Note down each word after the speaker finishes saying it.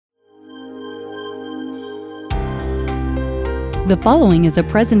The following is a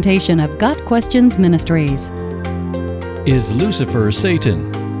presentation of Got Questions Ministries. Is Lucifer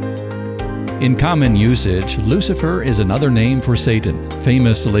Satan? In common usage, Lucifer is another name for Satan.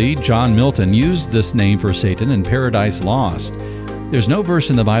 Famously, John Milton used this name for Satan in Paradise Lost. There's no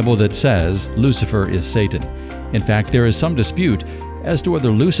verse in the Bible that says Lucifer is Satan. In fact, there is some dispute as to whether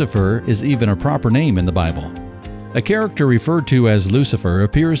Lucifer is even a proper name in the Bible. A character referred to as Lucifer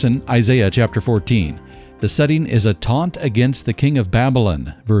appears in Isaiah chapter 14. The setting is a taunt against the king of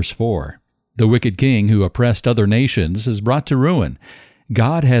Babylon, verse 4. The wicked king who oppressed other nations is brought to ruin.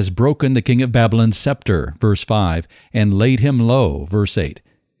 God has broken the king of Babylon's scepter, verse 5, and laid him low, verse 8.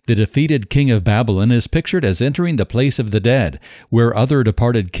 The defeated king of Babylon is pictured as entering the place of the dead, where other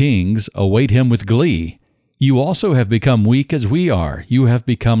departed kings await him with glee. You also have become weak as we are. You have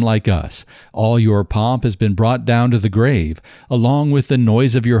become like us. All your pomp has been brought down to the grave, along with the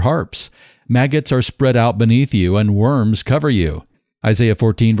noise of your harps. Maggots are spread out beneath you, and worms cover you. Isaiah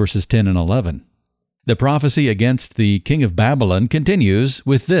 14, verses 10 and 11. The prophecy against the king of Babylon continues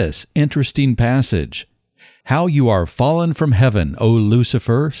with this interesting passage. How you are fallen from heaven, O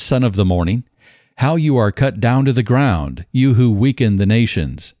Lucifer, son of the morning! How you are cut down to the ground, you who weaken the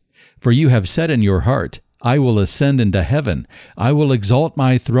nations! For you have said in your heart, I will ascend into heaven. I will exalt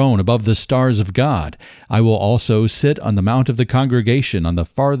my throne above the stars of God. I will also sit on the mount of the congregation on the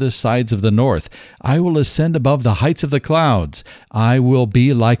farthest sides of the north. I will ascend above the heights of the clouds. I will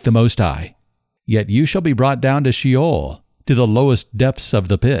be like the Most High. Yet you shall be brought down to Sheol, to the lowest depths of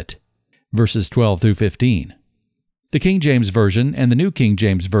the pit. Verses 12 through 15. The King James Version and the New King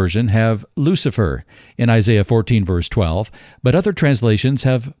James Version have Lucifer in Isaiah 14, verse 12, but other translations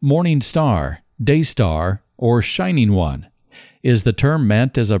have morning star, day star, or shining one. Is the term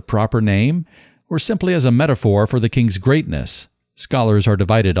meant as a proper name, or simply as a metaphor for the king's greatness? Scholars are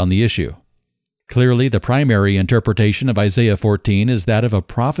divided on the issue. Clearly, the primary interpretation of Isaiah 14 is that of a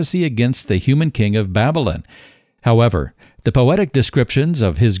prophecy against the human king of Babylon. However, the poetic descriptions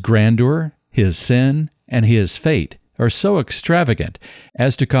of his grandeur, his sin, and his fate are so extravagant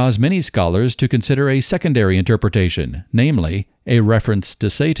as to cause many scholars to consider a secondary interpretation, namely, a reference to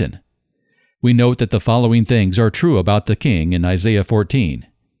Satan. We note that the following things are true about the king in Isaiah 14.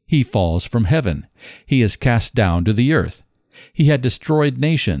 He falls from heaven. He is cast down to the earth. He had destroyed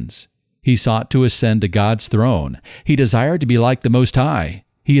nations. He sought to ascend to God's throne. He desired to be like the Most High.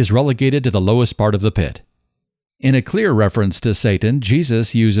 He is relegated to the lowest part of the pit. In a clear reference to Satan,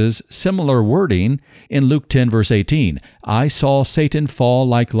 Jesus uses similar wording in Luke 10, verse 18. I saw Satan fall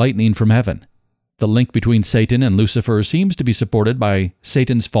like lightning from heaven. The link between Satan and Lucifer seems to be supported by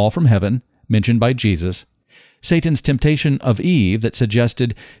Satan's fall from heaven, mentioned by Jesus, Satan's temptation of Eve that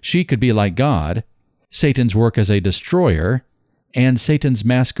suggested she could be like God, Satan's work as a destroyer, and Satan's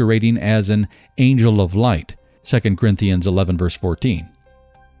masquerading as an angel of light, 2 Corinthians 11, verse 14.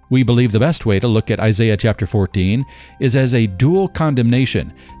 We believe the best way to look at Isaiah chapter 14 is as a dual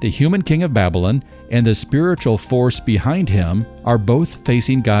condemnation. The human king of Babylon and the spiritual force behind him are both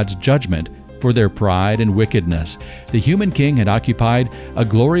facing God's judgment for their pride and wickedness. The human king had occupied a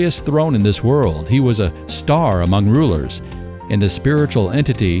glorious throne in this world. He was a star among rulers. And the spiritual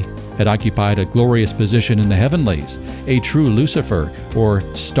entity had occupied a glorious position in the heavenlies, a true Lucifer, or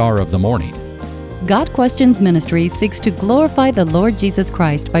star of the morning. Got Questions Ministries seeks to glorify the Lord Jesus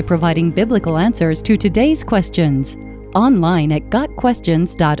Christ by providing biblical answers to today's questions. Online at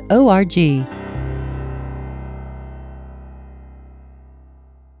gotquestions.org.